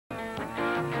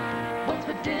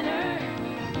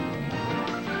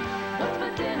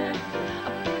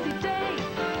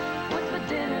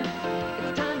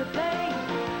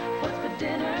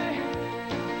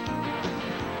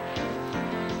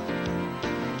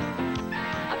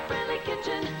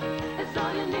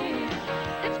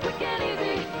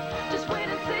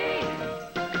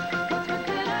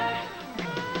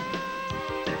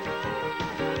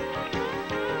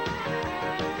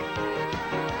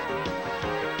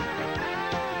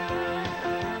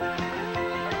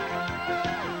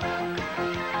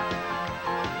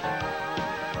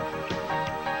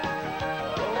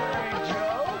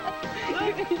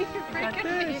You're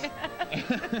freaking me.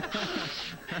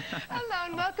 Hello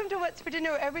and welcome to What's for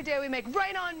Dinner, where every day we make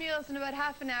right-on meals in about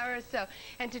half an hour or so.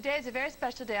 And today is a very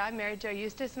special day. I'm Mary Jo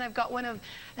Eustace, and I've got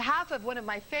half of one of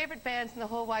my favorite bands in the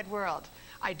whole wide world.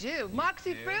 I do.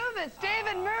 Moxie Fruvis,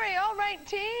 David Murray, all right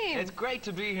team. It's great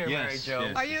to be here, Mary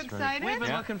Jo. Are you excited? We've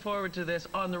been looking forward to this.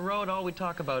 On the road, all we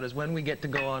talk about is when we get to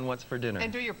go on What's for Dinner.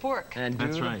 And do your pork. And do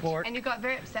the pork. And you got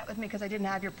very upset with me because I didn't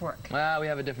have your pork. Well, we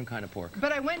have a different kind of pork.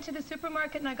 But I went to the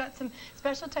supermarket and I got some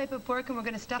special type of pork, and we're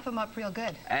going to stuff them up real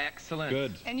good. Excellent.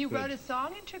 Good. And you wrote a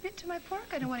song in tribute to my pork?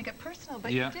 I don't want to get personal,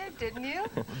 but you did, didn't you?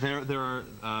 There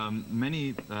are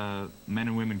many men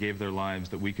and women gave their lives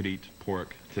that we could eat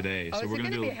pork today. Oh, so is we're it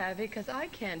going to be heavy? Because I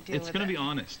can't deal with it. It's going to be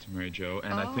honest, Mary Jo,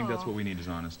 and I think that's what we need is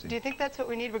honesty. Do you think that's what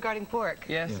we need regarding pork?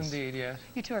 Yes, indeed, yes.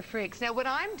 You two are freaks. Now, what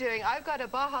I'm doing, I've got a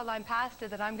Baja lime pasta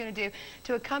that I'm going to do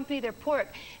to accompany their pork,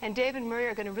 and Dave and Murray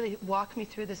are going to really walk me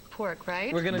through this pork,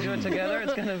 right? We're going to do it together.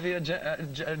 It's going to be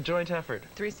a joint effort.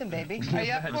 Threesome, baby. Are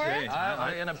you up for it?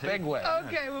 In a big way.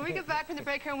 Okay, when we get back from the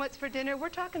break here on What's for Dinner, we're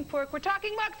talking pork. We're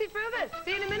talking Moxie Fruvis.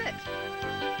 See you in a minute.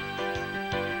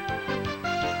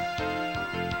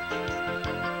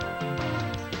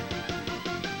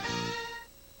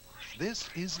 This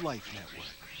is Life Network.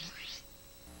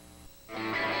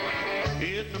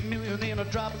 It's $1 million in a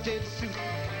drop-dead suit.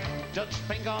 Dutch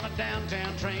Pink on a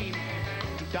downtown train.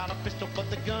 $2 pistol, but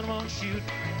the gun won't shoot.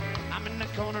 I'm in the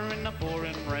corner in the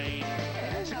pouring rain.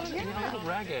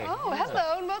 Oh,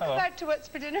 hello, and welcome back to What's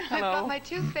for Dinner. I've got my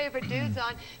two favorite dudes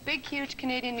on, big, huge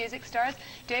Canadian music stars,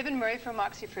 David Murray from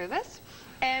Moxie Fruvis.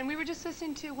 And we were just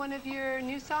listening to one of your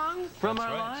new songs. From our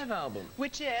live album.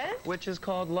 Which is? Which is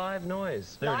called Live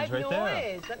Noise. Live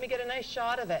Noise. Let me get a nice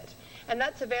shot of it. And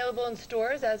that's available in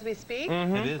stores as we speak?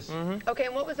 It is. Okay,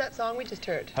 and what was that song we just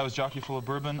heard? That was Jockey Full of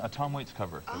Bourbon, a Tom Waits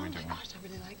cover that we did. Oh my gosh, I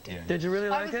really liked it. Yeah. Did you really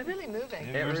like it? I was really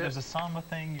moving. There's a samba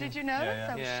thing. Did you notice?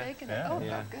 I was shaking it. Oh, it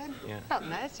felt good. Yeah. Felt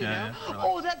nice, you know.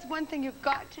 Oh, that's one thing you've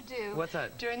got to do. What's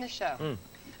that? During the show.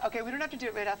 Okay, we don't have to do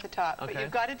it right off the top, but you've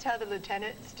got to tell the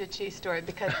Lieutenant Stitchy story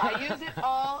because I use it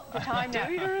all the time now.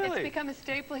 Do you really? It's become a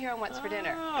staple here on What's for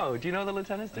Dinner. Oh, do you know the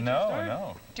Lieutenant Stitchy story?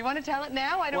 No. Do you want to tell it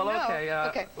now? I don't know.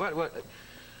 Okay. What?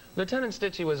 Lieutenant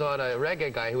Stitchy was on a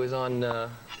reggae guy who was on the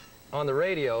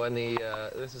radio, and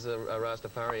this is a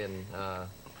Rastafarian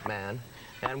man,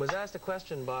 and was asked a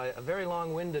question by a very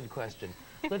long-winded question.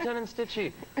 Lieutenant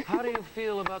Stitchy, how do you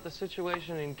feel about the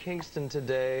situation in Kingston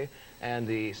today and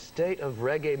the state of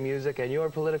reggae music and your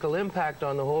political impact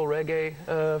on the whole reggae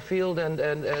field and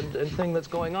thing that's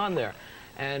going on there?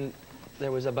 And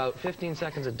there was about 15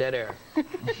 seconds of dead air.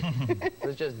 It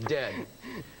was just dead.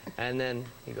 And then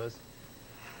he goes,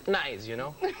 nice, you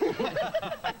know?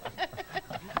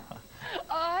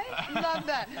 I love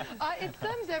that. It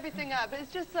sums everything up.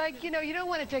 It's just like, you know, you don't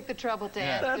want to take the trouble to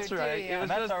answer, that's right. do you? And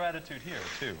that's our attitude here,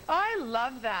 too. I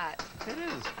love that. It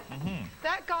is.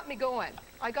 That got me going.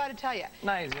 I got to tell you.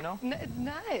 Nice, you know?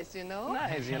 Nice, you know?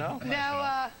 Nice, you know?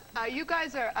 Now, you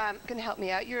guys are going to help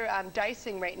me out. You're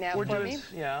dicing right now for me.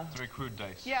 Yeah. It's very crude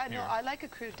dice. Yeah, no, I like a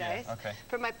crude dice. Okay.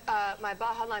 For my my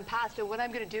Baja lime pasta, what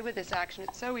I'm going to do with this action,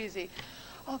 it's so easy.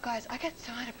 Oh, guys, I get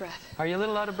so out of breath. Are you a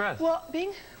little out of breath? Well,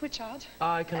 being with child.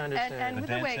 I can understand. And with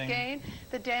the weight gain,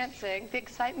 the dancing, the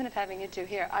excitement of having you two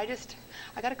here, I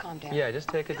got to calm down. Yeah, just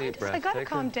take a deep breath. I got to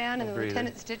calm down in the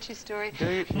Lieutenant Stitchy story.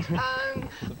 It's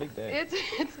a big day.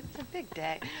 It's a big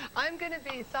day. I'm going to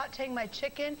be sauteing my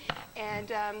chicken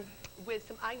and with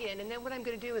some onion, and then what I'm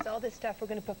going to do is all this stuff we're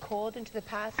going to put cold into the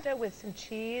pasta with some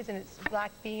cheese, and it's black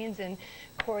beans and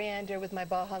coriander with my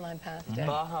Baja lime pasta.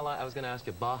 Baja lime, I was going to ask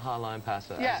you, Baja lime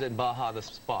pasta. Yeah. As in Baja, the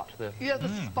spot. The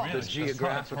spot. The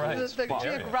geographical The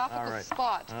geographical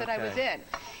spot that I was in.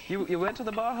 You went to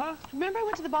the Baja? Remember I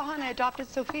went to the Baja and I adopted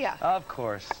Sophia? Of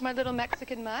course. My little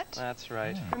Mexican mutt. That's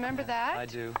right. Remember that? I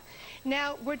do.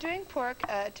 Now, we're doing pork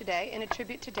today in a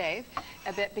tribute to Dave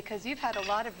a bit because you've had a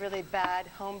lot of really bad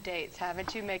home dates,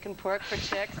 haven't you, making pork for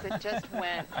chicks that just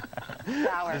went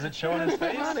sour. Does it show on his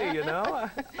face? Funny, you know?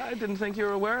 I didn't think you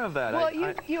were aware of that.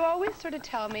 Well, you always sort of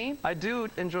tell me. I do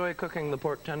enjoy cooking the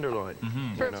pork tenderloin.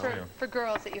 For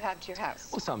girls that you have to your house.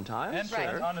 Well, sometimes.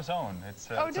 And on his own. It's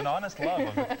an honest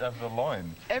love of the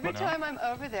loin. Every time I'm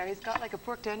over there, he's got like a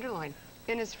pork tenderloin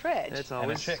in his fridge. It's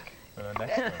always... And a chick.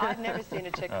 I've never seen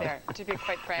a chick there, to be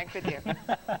quite frank with you.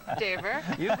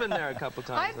 Daver? You've been there a couple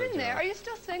times. I've been there. Are you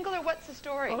still single, or what's the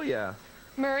story? Oh, yeah.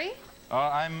 Murray?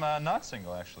 I'm not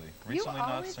single, actually. Recently You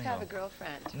not always single. have a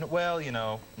girlfriend. No, well, you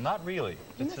know, not really.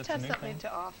 You It's must a have new something thing.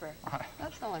 to offer.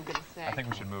 That's all I'm going to say. I think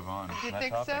we should move on. Do you That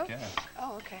think topic, so? Yeah.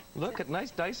 Oh, okay. Look at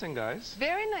nice dicing, guys.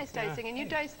 Very nice dicing, and you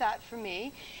diced that for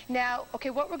me. Now, okay,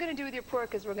 what we're going to do with your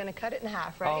pork is we're going to cut it in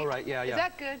half, right? All right, yeah, yeah. Is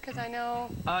that good? Because I know...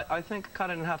 I think cut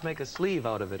it in half, make a sleeve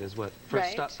out of it is what,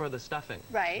 Right. for the stuffing.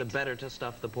 Right. The better to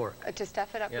stuff the pork. To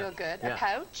stuff it up Yeah, real good. yeah. A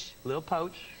pouch. Little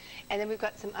pouch. And then we've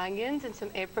got some onions and some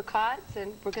apricots,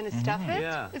 and we're going to stuff it.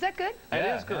 Yeah. Is that good? It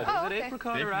Yeah, is good. yeah. Oh, Is it okay.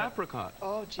 apricot or apricot?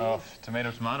 Oh, geez. Oh, tomato.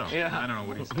 Yeah. I don't know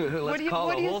what he's... Let's call what the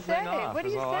do you whole thing say? off, What do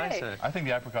is you all I say? say. I think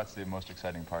the apricot's the most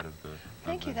exciting part of the...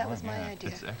 Thank you. That was my idea.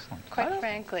 It's excellent. Quite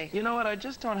frankly. You know what? I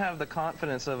just don't have the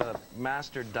confidence of a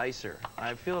master dicer.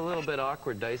 I feel a little bit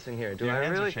awkward dicing here. Do Your I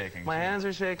hands are really? shaking, My too. hands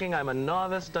are shaking. I'm a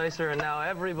novice dicer, and now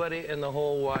everybody in the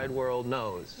whole wide world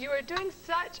knows. You are doing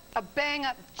such a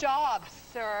bang-up job,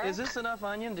 sir. Is this enough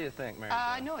onion, do you think, Mary?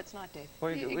 No, it's not, Dave.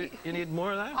 Well, you need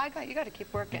more of that? You got to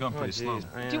keep working. You're going pretty slow. geez,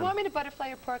 I Do you am. want me to butterfly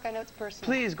your pork? I know it's personal.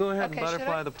 Please go ahead Okay, and should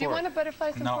butterfly I? the pork. Do you want to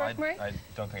butterfly some No, pork, Murray? I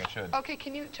don't think I should. Okay,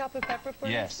 can you chop a pepper for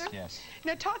Yes, me, sir? yes.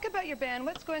 Now, talk about your band.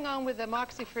 What's going on with the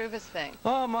Moxie Fruvis thing?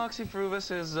 Oh, Moxie Fruvis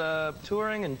is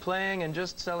touring and playing and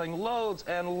just selling loads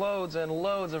and loads and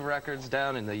loads of records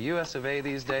down in the US of A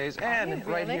these days and you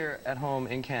right really? here at home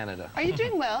in Canada. Are you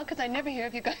doing well? Because I never hear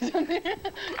of you guys on there.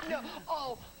 No.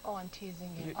 Oh, I'm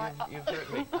teasing you. You've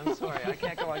hurt me. I'm sorry. I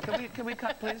can't go on. Can we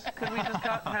cut, please? Could we just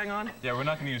cut? Hang on. Yeah, we're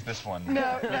not going to use this one.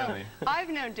 No. Clearly. I've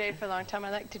known Dave for a long time.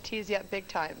 I like to tease you up big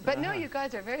time. But no, you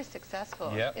guys are very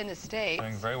successful Yep. in the States.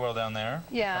 Doing very well down there.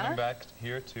 Yeah. Coming back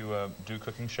here to do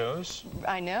cooking shows.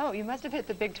 I know. You must have hit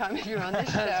the big time if you're on this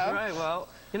show. That's right. Well,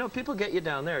 you know, people get you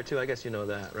down there, too. I guess you know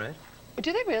that, right?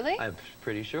 Do they really? I'm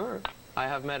pretty sure. I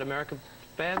have met American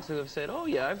fans who have said, oh,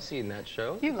 yeah, I've seen that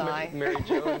show. You lie. Mary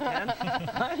Jo and Ken.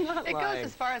 I'm not It lying. goes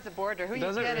as far as the border. Who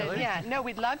Does you it get really? Yeah. No,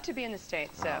 we'd love to be in the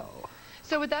States, so. Oh.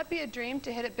 So would that be a dream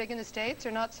to hit it big in the States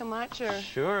or not so much? Or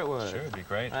Sure it would. Sure, it'd be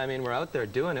great. I mean, we're out there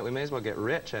doing it. We may as well get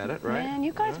rich at it, right? Man,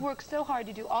 you guys work so hard.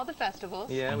 You do all the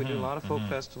festivals. Yeah, we do a lot of folk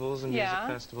festivals and Yeah.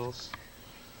 music festivals.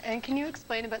 And can you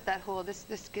explain about that whole, this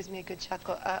gives me a good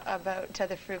chuckle, about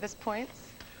the Fruvis points?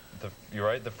 You're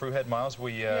right, the Fruhead Miles,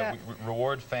 we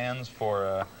reward fans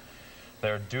for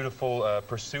their dutiful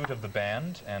pursuit of the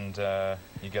band, and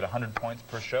you get 100 points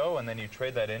per show, and then you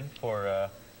trade that in for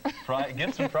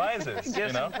gifts and prizes.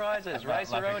 Get some prizes, like a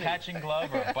rice-a-roni. catching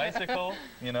glove or a bicycle,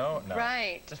 you know. No,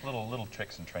 Right. Just little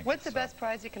tricks and trinkets. What's the best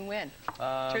prize you can win,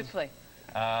 truthfully?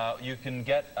 You can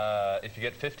get, if you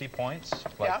get 50 points,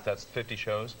 like Yeah. that's 50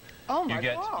 shows, Oh my you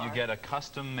God. get a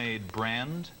custom-made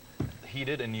brand,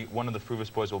 heated, and one of the Fruvis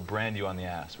boys will brand you on the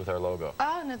ass with our logo.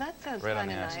 Oh, no, that sounds Right on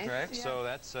kind the of ass. nice. Correct. Yeah.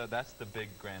 So that's the big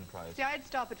grand prize. See, I'd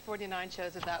stop at 49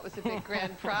 shows if that was a big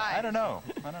grand prize. I don't know.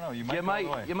 You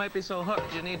might. You might be so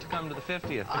hooked you need to come to the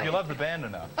 50th. If you love the band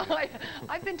enough.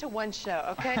 I've been to one show,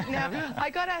 okay? Now, I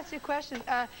got to ask you a question.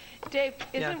 Dave,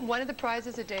 isn't one of the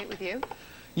prizes a date with you?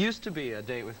 Used to be a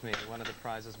date with me. One of the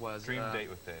prizes was Dream date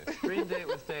with Dave. Dream date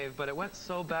with Dave, but it went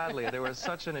so badly. There was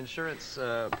such an insurance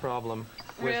problem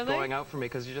with Really? going out for me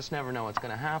because you just never know what's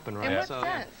going to happen, right? In what So,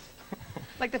 sense?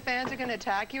 Like the fans are going to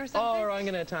attack you or oh, something? or I'm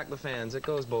going to attack the fans. It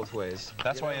goes both ways.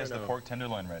 That's You why he never has the know. pork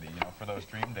tenderloin ready, you know, for those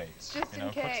dream dates. Just in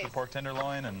Puts case. the pork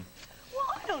tenderloin and. Well,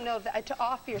 I don't know that to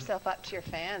offer yourself up to your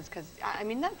fans, because I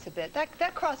mean that's a bit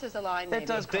that crosses a line. Maybe. It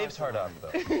does. Dave's hard up though.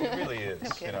 It really is. No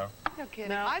You kidding. know. No kidding.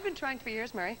 Now- I've been trying for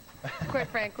years, Murray. Quite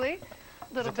frankly, a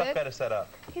It's little a tough bit. guy to set up.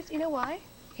 You know why?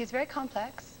 He's very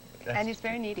complex, and he's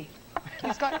very needy.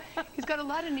 He's got a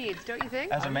lot of needs, don't you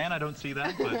think? As a man, I don't see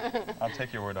that, but I'll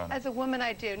take your word on it. As a woman,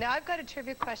 I do. Now, I've got a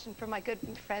trivia question for my good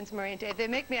friends Murray and Dave. They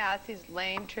make me ask these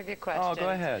lame trivia questions. Oh, go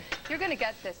ahead. You're going to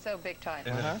get this so big time.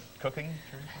 Is it cooking?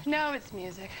 No, it's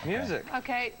music. Music.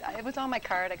 Okay, it was on my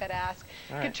card. I got to ask.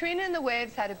 All right. Katrina and the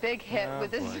Waves had a big hit Oh,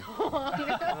 with this boy. song.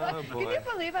 Oh, Can boy. you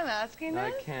believe I'm asking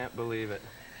I this? can't believe it.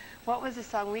 What was the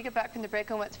song? When we get back from the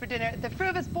break on What's for Dinner, the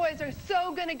Fruvis boys are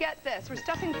so going to get this. We're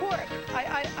stuffing pork.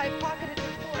 I pocketed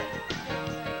the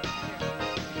pork.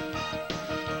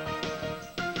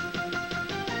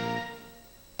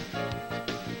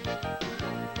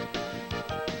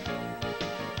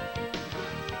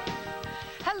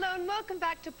 Hello and welcome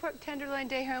back to Pork Tenderloin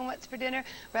Day here on What's for Dinner.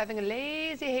 We're having a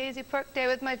lazy, hazy pork day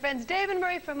with my friends Dave and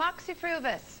Murray from Moxie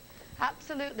Fruvis.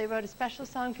 Absolutely, wrote a special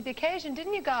song for the occasion,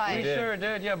 didn't you guys? We sure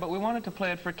did, yeah, but we wanted to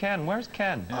play it for Ken. Where's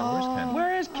Ken? Yeah, where's Ken?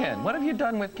 Where is Ken? What have you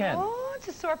done with Ken? Oh, it's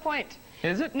a sore point.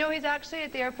 Is it? No, he's actually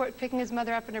at the airport picking his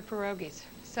mother up in her pierogies.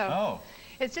 So Oh.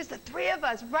 It's just the three of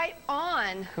us right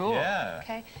on. Cool. Yeah.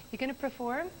 Okay, you gonna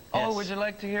perform? Oh, Yes. would you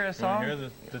like to hear a You song? want to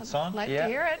hear the song? I'd like Yeah. to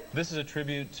hear it. This is a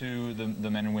tribute to the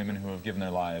men and women who have given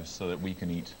their lives so that we can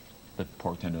eat the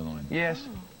pork tenderloin. Yes.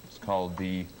 It's called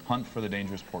The Hunt for the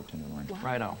Dangerous Pork Tenderloin.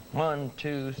 Right on. 1,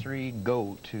 2, 3,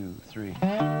 go. 2, 3.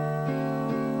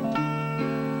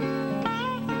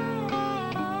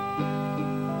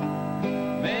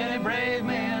 Many brave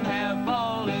men have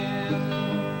fallen,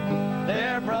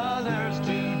 their brothers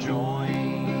to join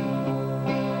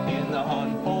in the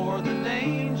hunt for the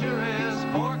dangerous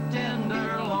pork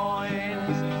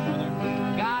tenderloins.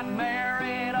 Got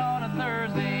married on a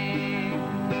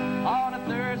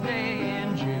Thursday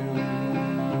in June.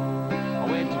 I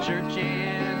went to church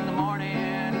in the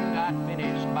morning, got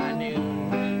finished by noon.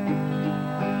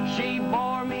 She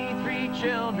bore me 3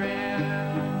 children,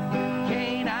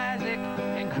 Cain, Isaac,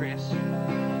 and Chris.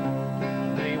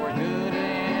 They were good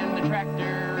in the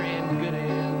tractor and good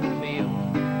in the field.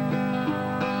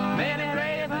 Many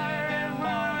brave men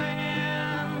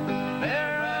falling,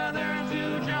 there are others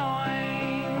who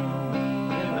join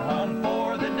in the hunt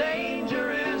for the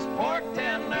dangerous pork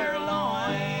tenderloin.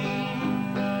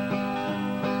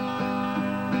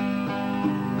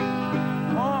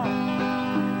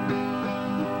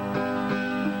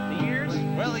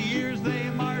 Well, the years they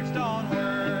marched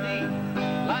onward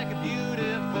like a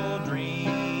beautiful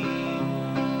dream,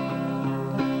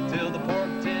 till the pork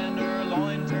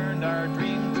tenderloin turned our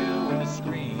dream to a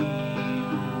scream.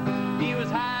 He was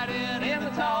hiding in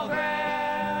the tall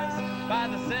grass by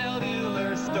the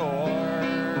cellular store.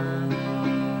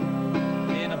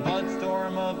 In a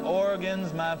budstorm of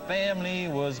organs, my family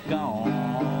was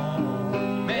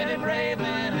gone. Many brave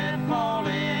men had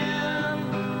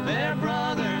fallen, their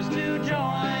brothers to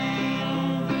join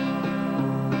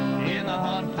in the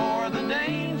hunt for the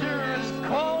dangerous,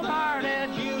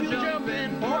 cold-hearted,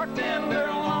 you-jumping pork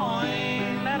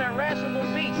tenderloin. That irascible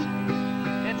beast,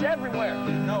 it's everywhere.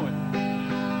 You know it.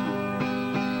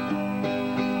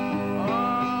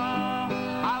 Oh,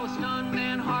 I was stunned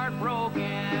and heartbroken.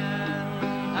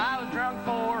 I was drunk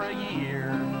for a year.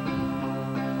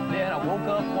 Then I woke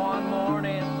up one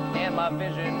morning and my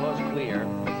vision was clear.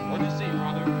 What'd you see,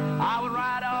 brother? I would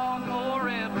ride on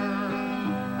forever.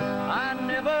 I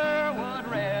never would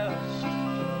rest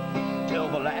till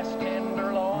the last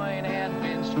tenderloin had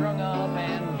been strung up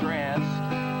and dressed.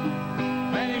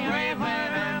 Many brave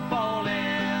men have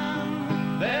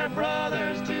fallen, their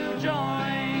brothers to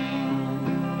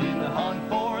join in the hunt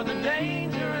for the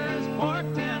dangerous pork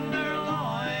tenderloin.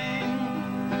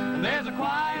 There's a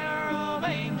choir of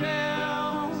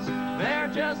angels, they're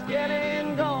just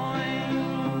getting going,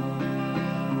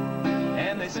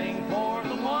 and they sing for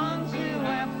the ones who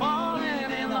have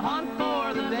fallen in the hunt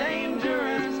for the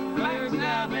dangerous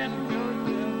backstabbing.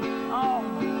 Oh,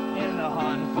 in the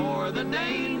hunt for the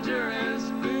dangerous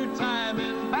food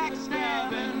timing,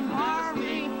 backstabbing,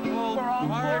 harming,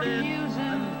 cold-hearted,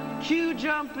 using,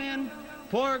 Q-jumping,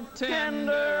 pork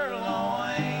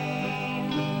tenderloin.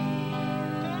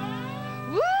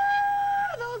 Woo!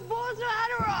 Those boys know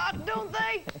how to rock, don't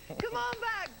they? Come on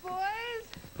back, boys.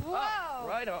 Whoa. Oh,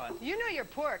 right on. You know your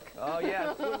pork. Oh,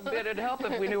 yeah. It'd help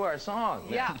if we knew our song.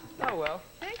 Yeah. Oh, well.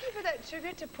 Thank you for that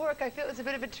tribute to pork. I feel it was a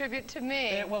bit of a tribute to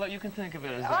me. Yeah, well, you can think of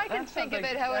it as I can think of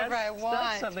it however I want.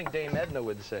 That's something Dame Edna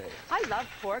would say. I love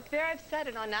pork. There, I've said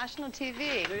it on national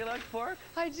TV. Do you like pork?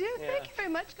 I do. Yeah. Thank you very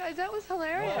much, guys. That was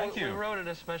hilarious. Well, Thank you. We wrote it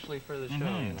especially for the show. You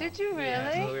know. Did you really?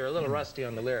 Yeah, so we were a little rusty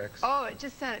on the lyrics. Oh, it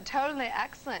just sounded totally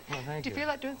excellent. Well, thank Do you you. feel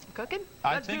like doing some cooking?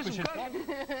 I Let's think do we some should. cooking.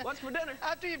 What's for dinner?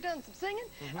 After you've done some singing,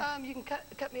 you can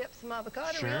cut me up some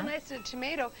avocado, Sure. real nice, and a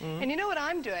tomato. And you know what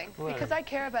I'm doing? What? Because I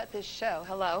care about this show.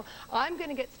 Hello. I'm going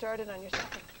to get started on your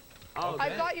stuffing. Oh,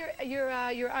 I've got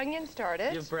your onion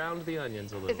started. You've browned the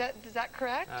onions a little. Is that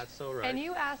correct? That's so right. And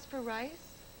you asked for rice,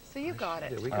 so you got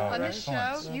it. Yeah, we got On it. this show,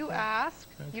 Excellent. you ask,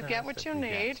 you get what you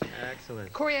need.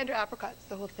 Excellent. Coriander apricots,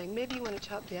 the whole thing. Maybe you want to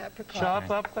chop the apricot. Chop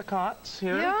up the cots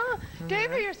here. Yeah.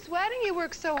 David, you're sweating. You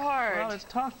work so hard. Well, it's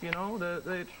tough, you know.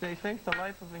 They think the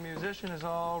life of the musician is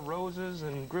all roses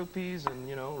and groupies and,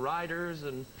 you know, riders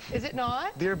and Is it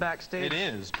not? beer backstage. It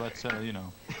is, but, you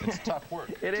know, it's tough work.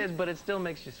 It is, but it still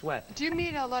makes you sweat. Do you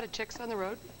meet a lot of chicks on the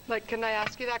road? Like, can I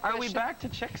ask you that question? Are we back to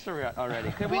chicks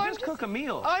already? Could we Well, I'm just cook a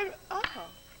meal? Oh,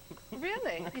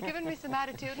 really? You're giving me some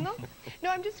attitudinal? No,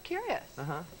 I'm just curious.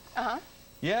 Uh-huh. Uh-huh.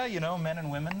 Yeah, you know, men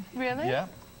and women. Really? Yeah,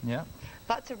 yeah.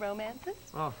 Lots of romances?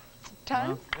 Oh,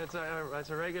 Tons? It's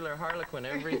a regular harlequin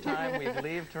every time we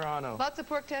leave Toronto. Lots of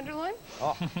pork tenderloin?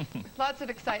 Oh. Lots of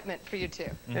excitement for you two.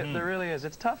 There really is.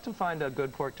 It's tough to find a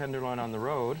good pork tenderloin on the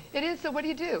road. It is, so what do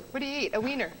you do? What do you eat? A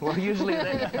wiener? Well, usually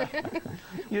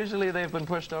they've been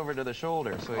pushed over to the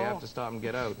shoulder, so you have to stop and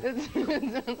get out.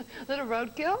 Little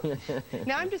roadkill?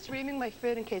 Now I'm just reaming my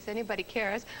food in case anybody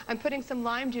cares. I'm putting some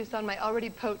lime juice on my already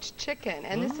poached chicken,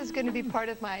 and this is going to be part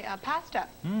of my pasta.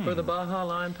 For the Baja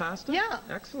lime pasta? Yeah.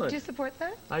 Excellent. Do you support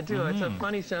that? I do. It's a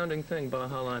funny sounding thing,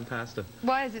 Baja lime pasta.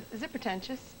 Why? Is it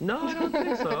pretentious? No, I don't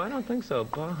think so. I don't think so.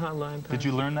 Baja lime pasta. Did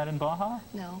you learn that in Baja?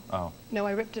 No. Oh. No,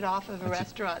 I ripped it off of a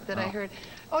restaurant that I heard.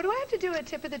 Oh, do I have to do a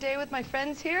tip of the day with my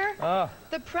friends here?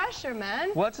 The pressure, man.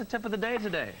 What's the tip of the day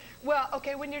today? Well,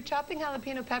 okay, when you're chopping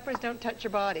jalapeno peppers, don't touch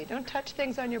your body. Don't touch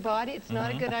things on your body. It's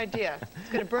not a good idea. It's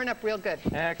going to burn up real good.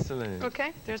 Excellent.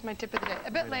 Okay, there's my tip of the day.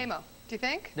 A bit lame-o. Do you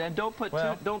think? Then don't put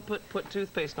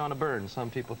toothpaste on a burn. Some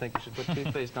people think you should put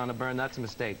toothpaste on a burn. That's a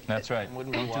mistake. That's right.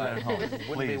 Wouldn't be Don't do that at home.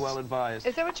 Wouldn't be well advised.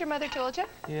 Is that what your mother told you?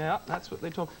 Yeah, that's what they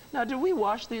told. Now, did we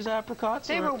wash these apricots?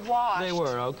 They were washed. They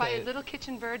were, okay. By little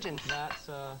kitchen virgins. That's,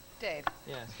 Dave.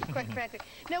 yes. Quite frankly.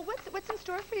 Now, what's in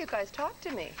store for you guys? Talk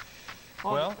to me.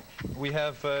 Well, we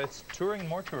have, it's touring,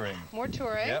 more touring. More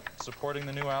touring? Yep, supporting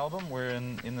the new album. We're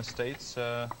in the States,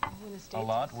 a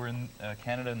lot. We're in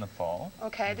Canada in the fall.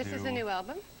 Okay, this is a new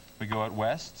album. We go out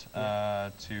west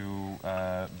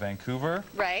to Vancouver.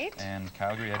 Right. And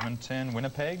Calgary, Edmonton,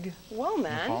 Winnipeg. Whoa,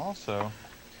 man. In the fall, so.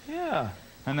 Yeah.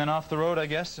 And then off the road, I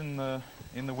guess, in the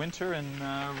winter and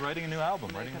writing a new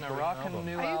album. Making a rockin'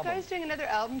 new album. Are you guys doing another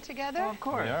album together? Oh, of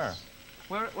course. We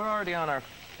are. We're already on our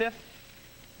 5th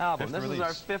album. This is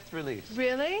our 5th release.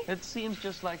 Really? It seems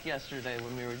just like yesterday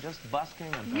when we were just busking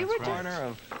at You were the corner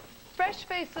of...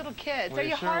 Fresh-faced little kids. We Are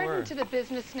you sure hardened to the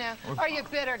business now? Are you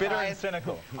bitter, Bitter guys? and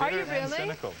cynical. Are you Bitter and really?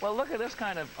 cynical. Well, look at this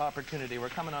kind of opportunity. We're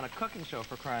coming on a cooking show,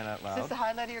 for crying out loud. Is this the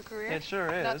highlight of your career? It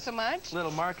sure is. Not so much? Little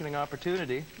marketing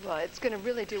opportunity. Well, it's going to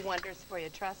really do wonders for you,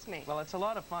 trust me. Well, it's a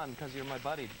lot of fun because you're my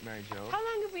buddy, Mary Jo. How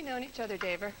long have we known each other,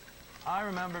 Daver? I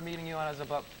remember meeting you when I was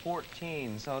about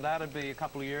 14, so that'd be a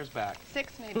couple of years back.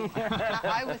 6, maybe.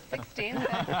 I was 16.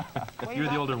 So You're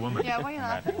the older woman. Yeah, why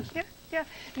not? Yeah.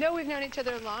 No, we've known each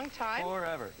other a long time.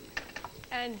 Forever.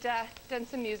 And done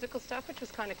some musical stuff, which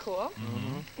was kind of cool.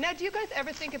 Now, do you guys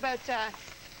ever think about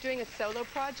doing a solo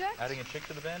project? Adding a chick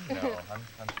to the band? No, I'm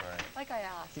sorry. Like I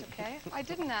asked, okay? I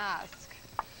didn't ask.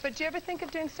 But do you ever think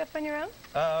of doing stuff on your own?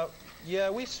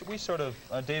 Yeah, we sort of,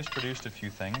 Dave's produced a few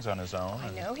things on his own. I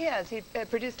know he has. He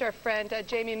produced our friend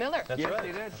Jamie Miller. That's Yes, right.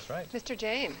 he did. That's right. Mr.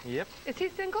 James. Yep. Is he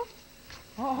single?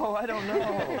 Oh, I don't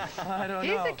know. I don't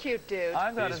know. He's a cute dude.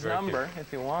 I've got He's his very number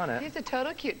if you want it. He's a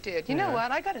total cute dude. You know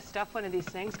what? I got to stuff one of these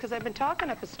things because I've been talking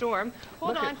up a storm.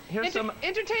 Hold on. here's some...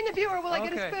 Entertain the viewer while I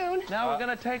get a spoon. Now we're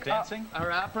going to take dancing? our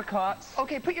apricots.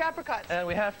 Okay, put your apricots. And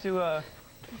we have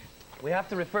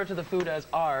to refer to the food as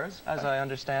ours, as I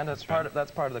understand. That's part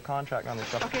of the contract on this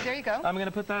stuff. Okay, there you go. I'm going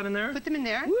to put that in there. Put them in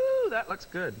there. Woo, that looks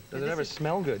good. Does it ever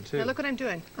smell good, too? Now look what I'm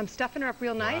doing. I'm stuffing her up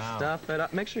real nice. Wow. Stuff it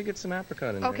up. Make sure you get some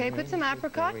apricot in there. Okay, put some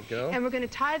apricot. There we go. And we're going to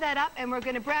tie that up, and we're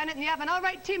going to brown it in the oven. All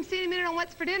right, team, see you in a minute on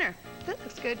what's for dinner. That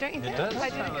looks good, don't you think? does. I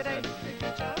did a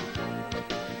good job.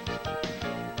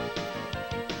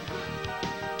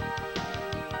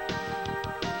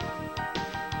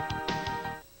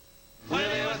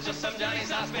 Some Johnny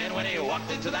Saucepan when he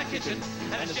walked into that kitchen,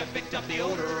 and the chef picked up the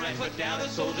order and put down a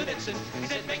Solzhenitsyn. He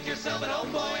said, make yourself at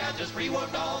home, boy, I just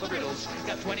rewarmed all the riddles.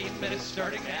 Got 20 minutes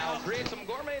starting now, create some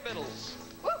gourmet vittles.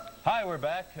 Hi, we're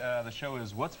back. The show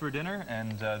is What's for Dinner,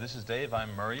 and this is Dave.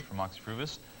 I'm Murray from Oxy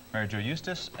Fruvis. Mary Jo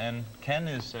Eustace, and Ken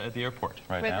is at the airport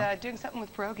right now. Doing something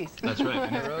with pierogies. That's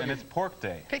right, and it's pork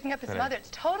day. Picking up his today. mother.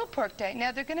 It's total pork day.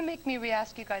 Now, they're going to make me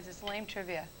re-ask you guys this lame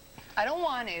trivia. I don't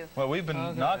want to. Well, we've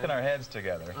been knocking our heads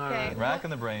together, Okay. racking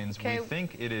the brains. Okay. We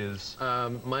think it is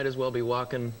Might as well be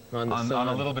walking on the sun. on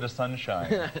a little bit of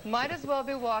sunshine. Might as well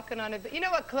be walking on a... You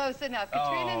know what? Close enough.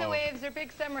 Katrina and the Waves are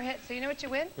big summer hits, so you know what you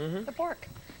win? The pork.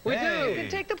 We Hey. do. You can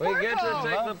take the We pork get to home.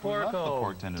 take the Love pork the home.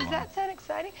 pork tenderloin. Does that sound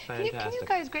exciting? Can you Fantastic.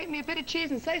 guys grate me a bit of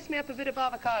cheese and slice me up a bit of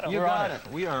avocado? You We're got on it.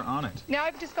 We are on it. Now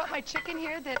I've just got my chicken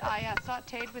here that I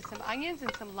sauteed with some onions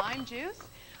and some lime juice.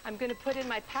 I'm going to put in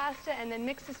my pasta and then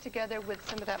mix this together with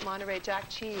some of that Monterey Jack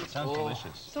cheese. Sounds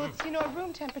delicious. So it's, you know, a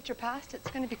room temperature pasta.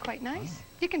 It's going to be quite nice.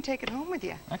 You can take it home with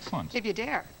you. Excellent. If you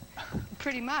dare.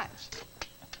 Pretty much.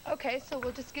 Okay, so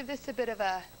we'll just give this a bit of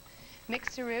a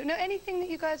mixeroo. Now, anything that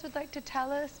you guys would like to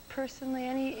tell us personally?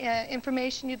 Any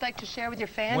information you'd like to share with your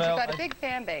fans? Well, You've got a big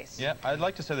fan base. Yeah, I'd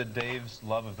like to say that Dave's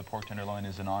love of the pork tenderloin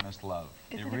is an honest love.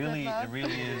 Is It it a good really love?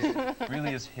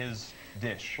 really is his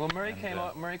dish. Well, Murray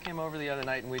came over the other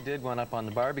night, and we did one up on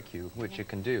the barbecue, which you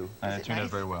can do. And it turned out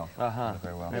nice? very well.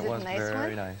 Very well. Was It it was a nice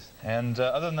very one? nice. And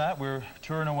other than that, we're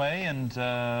touring away and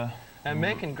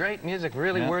making great music,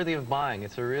 really worthy of buying.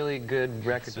 It's a really good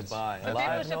record to buy. So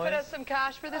people should put up some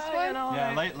cash for this one? You know,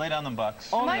 yeah, lay down them bucks.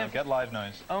 Get live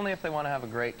noise. only if they want to have a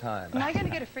great time. Am I going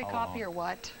to get a free copy or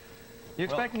what? You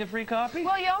expecting a free copy?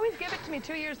 Well, you always give it to me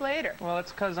 2 years later. Well,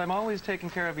 it's because I'm always taking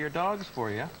care of your dogs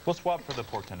for you. We'll swap for the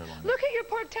pork tenderloin. Look at your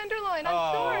pork tenderloin.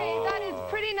 I'm sorry. That is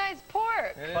pretty nice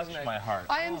pork. Touched my heart.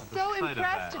 I am so sight of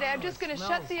impressed that. today. I'm just going to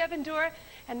shut the oven door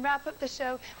and wrap up the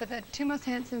show with the two most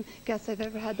handsome guests I've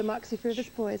ever had, the Moxie Fergus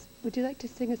boys. Would you like to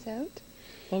sing us out?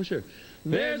 Oh, sure.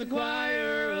 There's a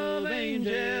choir of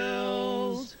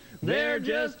angels. They're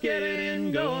just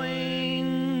getting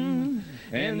going.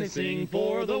 And they sing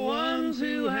for the ones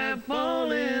who have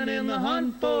fallen in the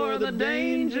hunt for the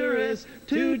dangerous,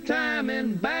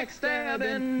 two-timing,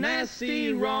 backstabbing,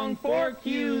 nasty, wrong fork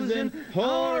using,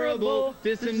 horrible,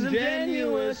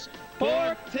 disingenuous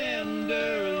pork tenderloin.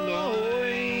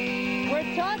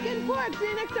 We're talking pork. See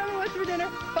you next time on What's for Dinner.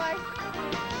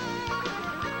 Bye.